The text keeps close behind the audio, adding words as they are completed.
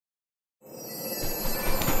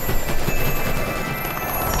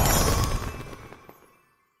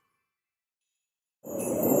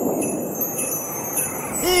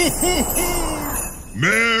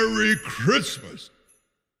Christmas.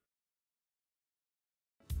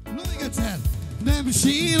 No, még egyszer. Nem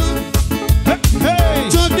sírok,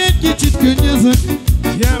 csak egy kicsit könnyezek.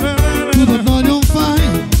 Tudod, nagyon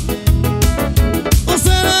fáj a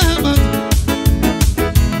szerelmet.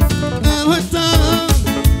 Elhagytál,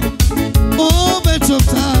 ó,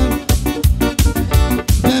 becsaptál,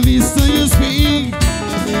 de visszajössz még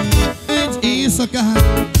egy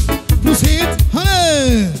éjszakán. Plusz 7,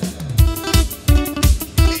 halé!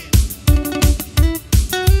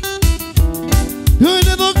 Jöjj,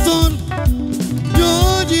 de doktor,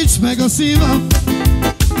 gyógyíts meg a szívem.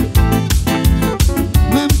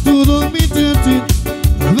 Nem tudom, mi történt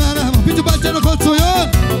velem. A Pitu bátyának hadd szóljon,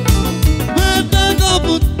 mert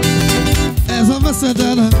elkapott ez a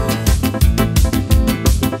veszedelem,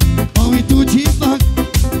 amit úgy hívnak,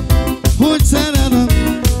 hogy szerelem.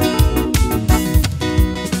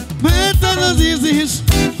 Mert az az érzés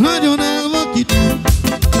nagyon elvakít.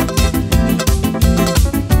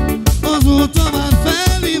 Azóta már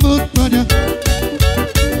felhívott anya.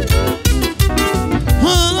 Ha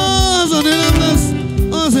az a nő nem lesz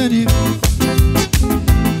az enyém,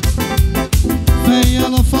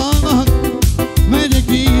 fejjel a falnak megyek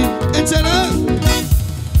én. Egyszerre!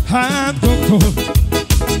 Hát doktor,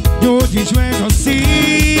 gyógyíts meg a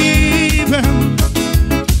szívem.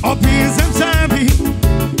 A pénzem számít,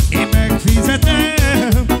 én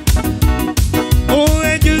megfizetem. Ó,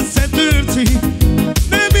 egy összetört szív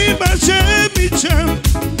nem ír már semmit sem.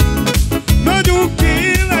 Nagyon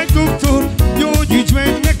kérlek, doktor, gyógyíts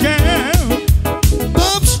meg nekem.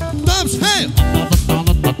 Taps, taps, hey!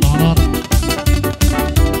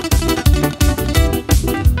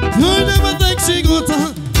 Jaj, de betegség óta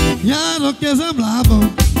jár a kezem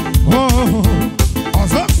lábam. Oh,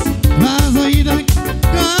 azaz? Ráza hideg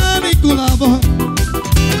kánikulában.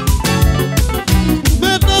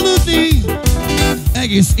 Mert aludni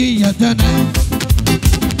egész éjjel, de nem.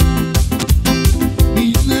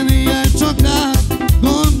 Minden éjjel csak rá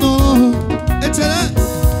gondolok. Egyszerre!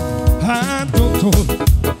 Hát doktor,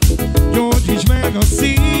 gyógyíts meg a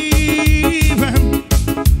szívem.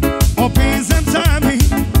 A pénzem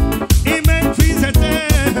számít, én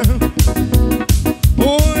megfizetem.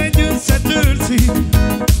 Ó, egy összetört szív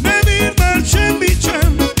nem ír már semmit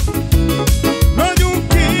sem. Nagyon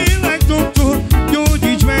kérlek, doktor,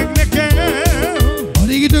 gyógyíts meg nekem. A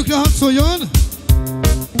régi időkre hadd szóljon!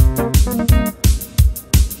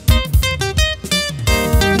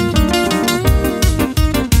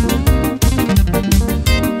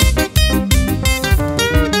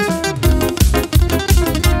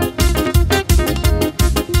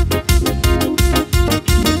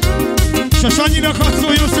 S a Sanyinak hadd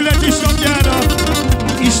szóljon születésnapjára,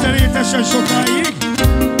 Isten éltessen sokáig.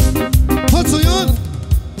 Hadd szóljon!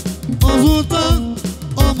 Azóta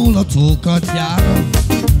a mulatókat járom.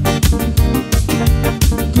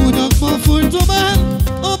 Konyakban folytom el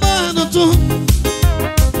a bánatom.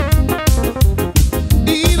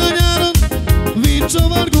 Én a nyáron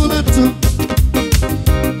véncsavargó lettem.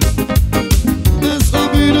 Ez a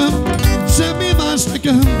bűnöm, semmi más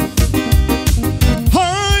nekem.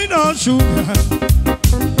 Hajnalsugár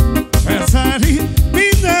felszárít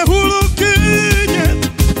minden hulló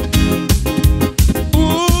könnyed.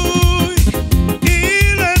 Új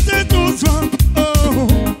életet oszva,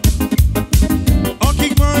 oh,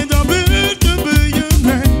 akik majd a börtönből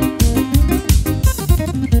jönnek.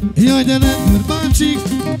 Jaj, de rendőr bácsik,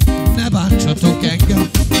 ne bántsatok engem.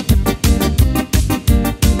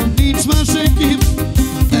 Nincs már senki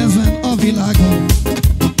ezen a világon.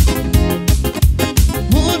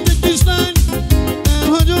 Volt egy kislány,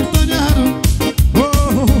 elhagyott a nyáron.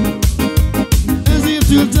 Oh, Ezért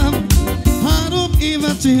ültem 3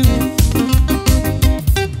 évet én.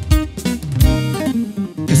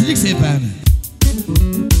 Köszönjük szépen!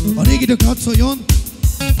 A régi idők hadd szóljon.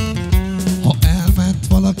 Ha elment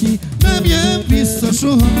valaki, nem jön vissza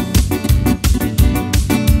soha.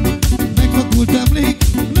 Megvakult emlék,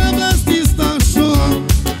 nem lesz tiszta soha.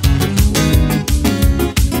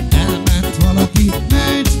 Elment valaki,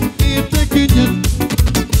 megy érte könnyen.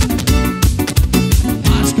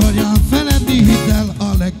 Más karján feledni hidd el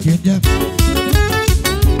a legkönnyebb.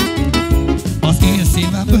 Az én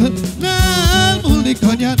szívemből nem múlik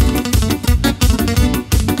a nyár.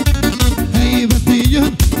 Helyébe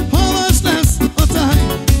téljön, havas lesz a táj.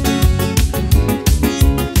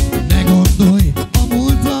 Ne gondolj, a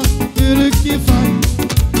múltra örökké fáj.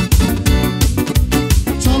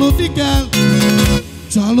 Csalódni kell,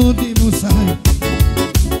 csalódni muszáj.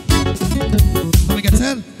 Na még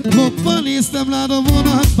egyszer, lopva néztem rád a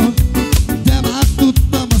vonatban, de már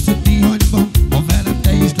tudtam azt, hogy Tihanyban, ha velem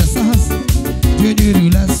te is leszállsz, gyönyörű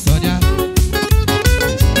lesz a nyár.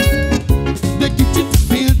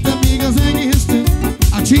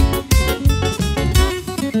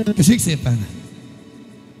 Köszönjük szépen!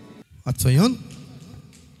 Hadd szóljon!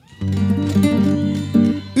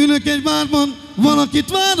 Ülök egy bárban,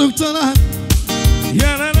 valakit várok talán.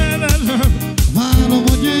 Várom,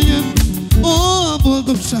 hogy jöjjön a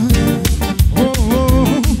boldogság.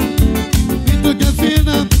 Mitől kell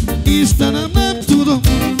félnem, Istenem, nem tudom.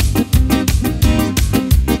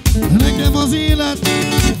 Nekem az élet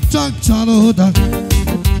csak csalódás.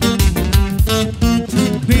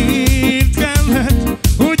 Miért kellett,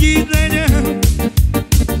 hogy így legyen?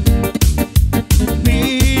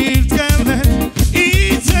 Miért kellett,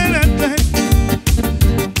 így szeretlek?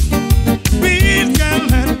 Miért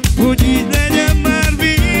kellett, hogy így legyen már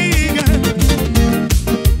vége?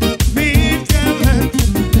 Miért kellett,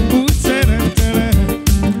 úgy szerettelek?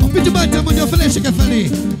 A Pityu bátyám mondja a felesége felé: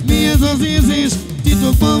 mi ez az érzés,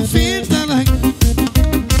 titokban féltelek.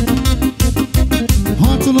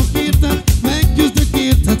 Harcolok érted, megküzdök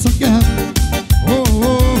érted, csak kell.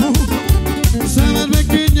 Szemedbe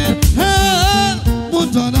könnyed,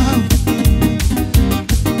 elmondanám.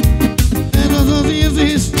 Ez az az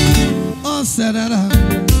érzés, a szerelem.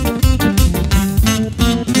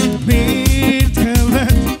 Miért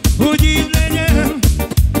kellett, hogy így legyen?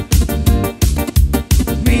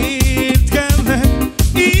 Miért kellett,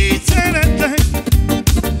 így szeretlek?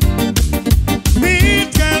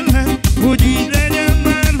 Miért kellett, hogy így legyen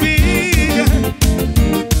már vége?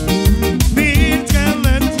 Miért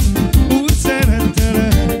kellett, úgy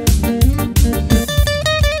szerettelek?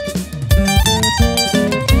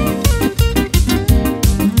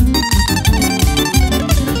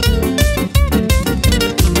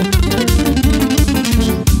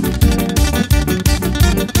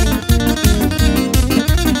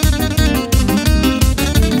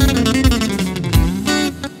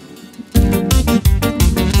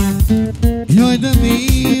 Jaj, de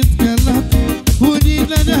miért kellett, hogy így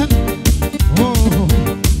legyen?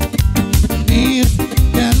 Miért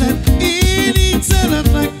kellett, én így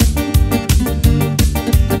szeretlek?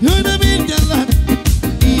 Jaj, de miért kellett,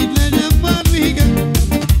 így legyen már vége?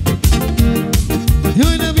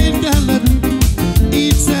 Jaj, de miért kellett,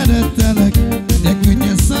 így szerettelek? De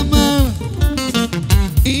könnyes szemmel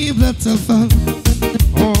ébredszel fel.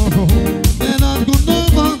 De rád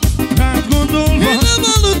gondolva, Rád gondolva, én nem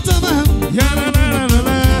aludtam el.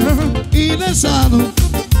 Édes álom,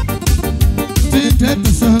 tönkre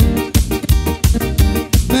teszel,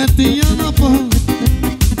 mert ilyen napon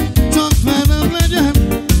csak velem legyen.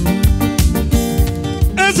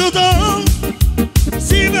 Ez a dal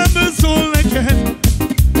szívemből szól neked,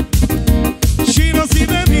 sír a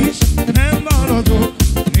szívem is, nem maradok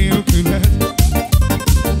nélküled.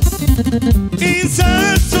 Én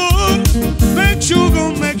százszor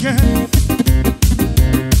megsúgom neked,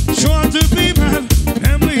 soha többé már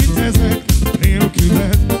nem létezek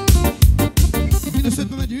nélküled.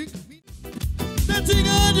 Mindösszöttbe megyünk. De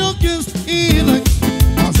cigányok közt élek,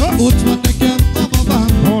 Azaz? ott van nekem a babám.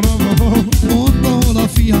 Ott, ahol a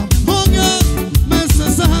fiam hangja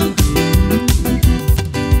messze száll.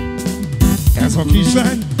 Ez a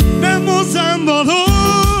kislány nem hozzám való,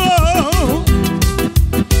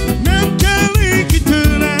 nem kell néki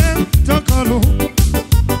tőlem takaró.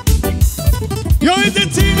 Jaj, de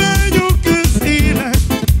cigányok közt élek,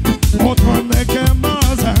 ott van nekem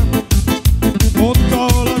hazám, ott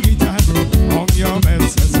ahol a gitár hangja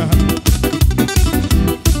messze száll.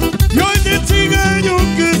 Jaj, de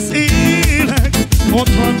cigányok közt élek, ott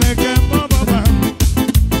van nekem a babám,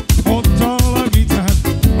 ott ahol a gitár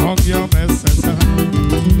hangja messze száll.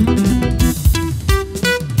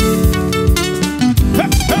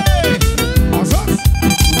 Hey! Azaz!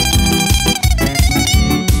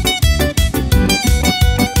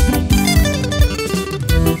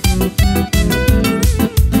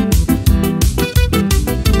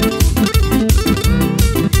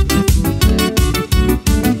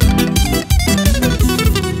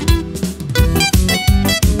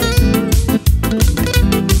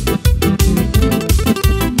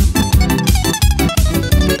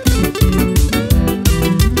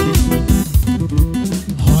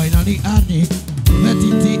 Hajnali árnyék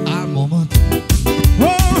vetíti álmomat.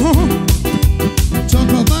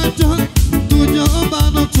 Csak a bátyám tudja a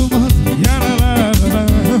bánatomat.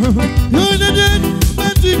 Jaj, de gyergy,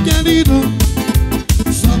 mentünk el innen.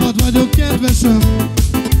 Szabad vagyok, kedvesem,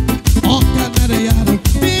 akár merre járok,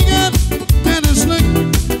 téged kereslek.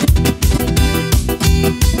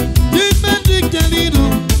 Gyergy, mentünk el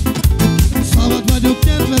innen. Szabad vagyok,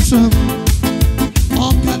 kedvesem,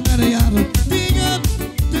 akár merre járok, téged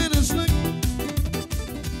kereslek.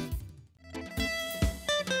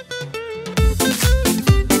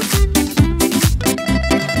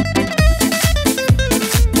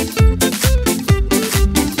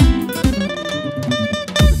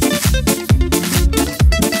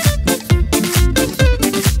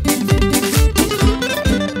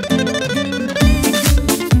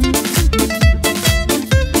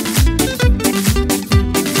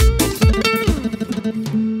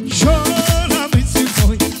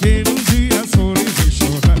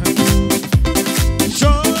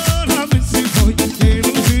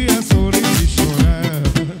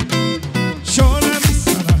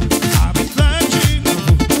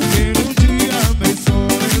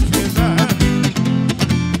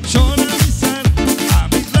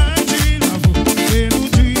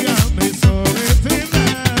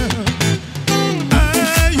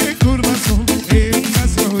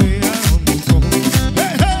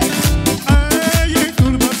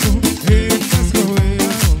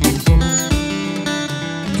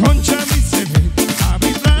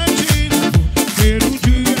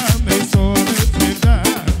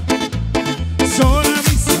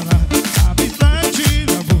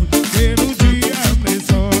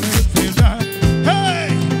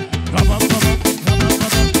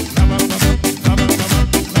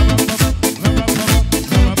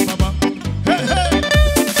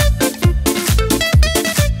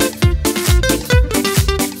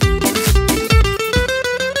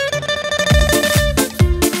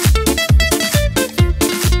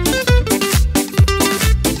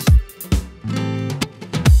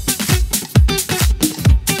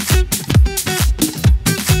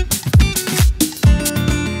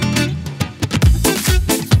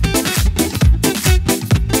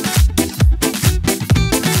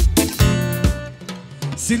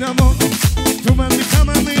 amor, tú me dices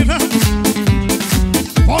mentira,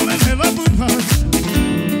 ponle la culpa.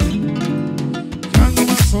 Canto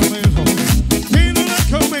más o menos, tiene una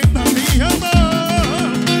comida, mi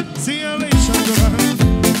amor. Si el hecho llorar,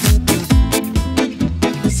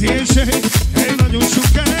 si el shake, el daño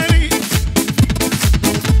shukari,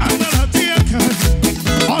 anda la tiaca,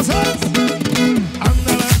 osas,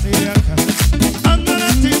 anda la tiaca, anda la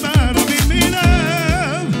tibara, mi mira,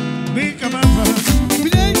 mi camapa.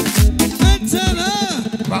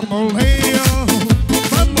 Vamos Leo,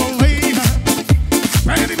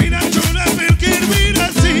 per mira giura perché mira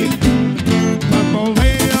sì. Vamos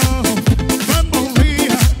Leo,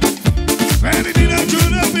 per mira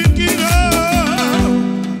giura perché no,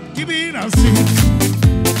 chi mira sì.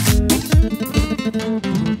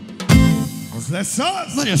 Az lesz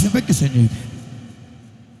az? Nagyon szépen köszönjük!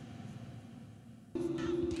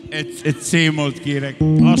 Egy C-molt kérek,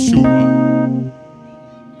 lassúval.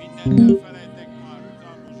 Mindent elfelejtek már.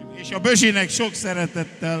 És a Bözsinek sok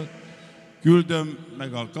szeretettel küldöm,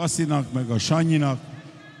 meg a Kasszinak, meg a Sanyinak,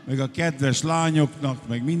 meg a kedves lányoknak,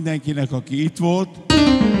 meg mindenkinek, aki itt volt.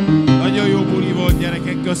 Nagyon jó buli volt,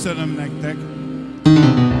 gyerekek, köszönöm nektek.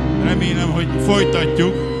 Remélem, hogy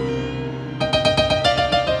folytatjuk.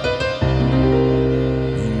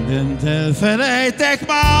 Mindent elfelejtek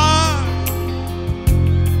már.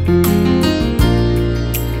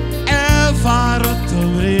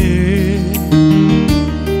 Elfáradtam rég.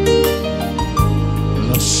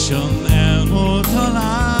 Lassan elmúlt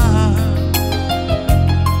halál.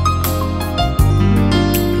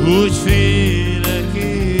 Úgy félek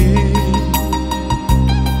én.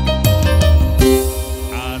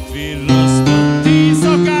 Átvirrasztott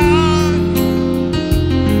éjszakán.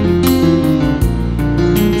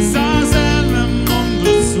 100 el nem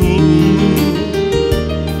mondott szó.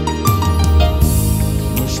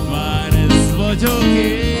 Most már ez vagyok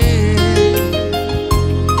én.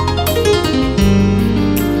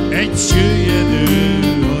 Egy süllyedő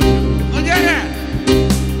vagyok. Na gyere!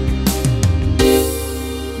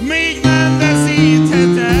 Még nem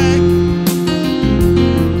veszíthetek.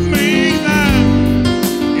 Még nem.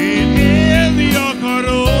 Én élni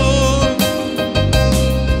akarok.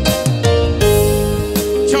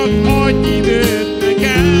 Csak adj időt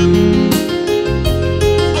nekem.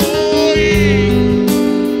 Ó, ég,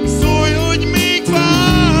 szólj, hogy még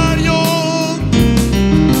várjon.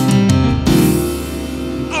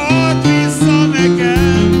 Add vissza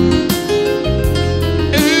nekem.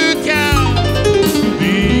 Őket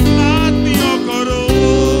még látni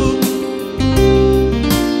akarok.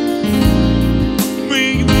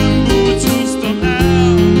 Még nem búcsúztam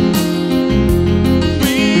el.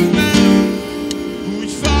 Még nem.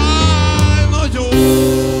 Úgy fáj nagyon.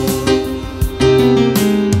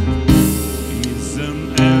 Érzem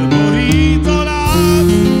elborít a láz.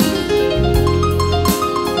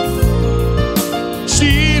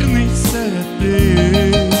 Sírni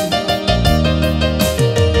szeretnék.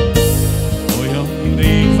 Olyan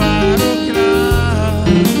rég várok rád.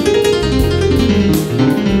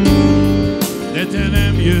 De te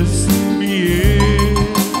nem jössz, miért?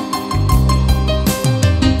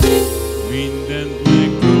 Mindent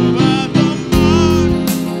megpróbáltam már,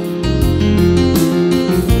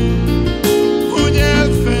 hogy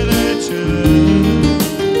elfelejtselek.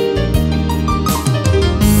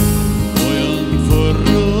 Olyan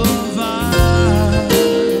forró a vágy,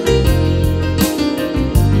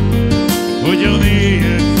 hogy a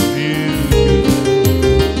négyek nélkül.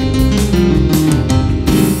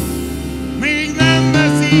 Még nem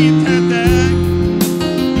veszíthetek.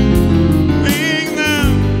 Még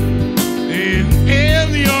nem. Én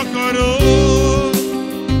élni akarok.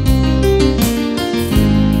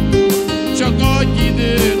 Csak adj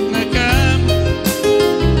időt nekem.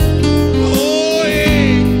 Ó,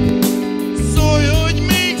 ég, szólj, hogy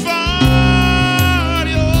még várjon.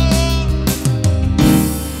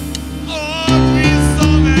 Add vissza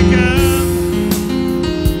nekem.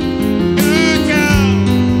 Őket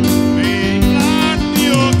még látni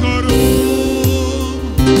akarok.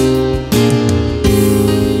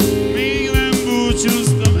 Még nem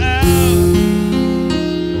búcsúztam el.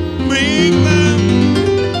 Még nem.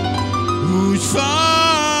 Úgy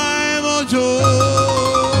fáj nagyon.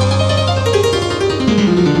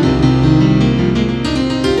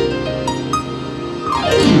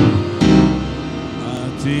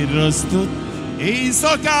 Átvirrasztott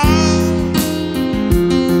éjszakán.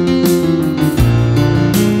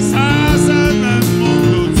 100 el nem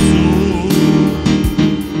mondott szó.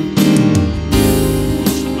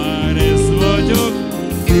 Most már ez vagyok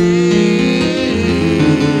én.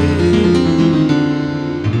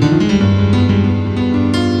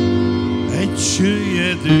 Egy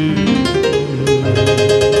süllyedő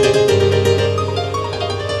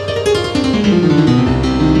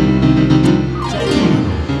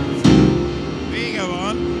Vége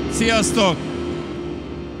van. Sziasztok!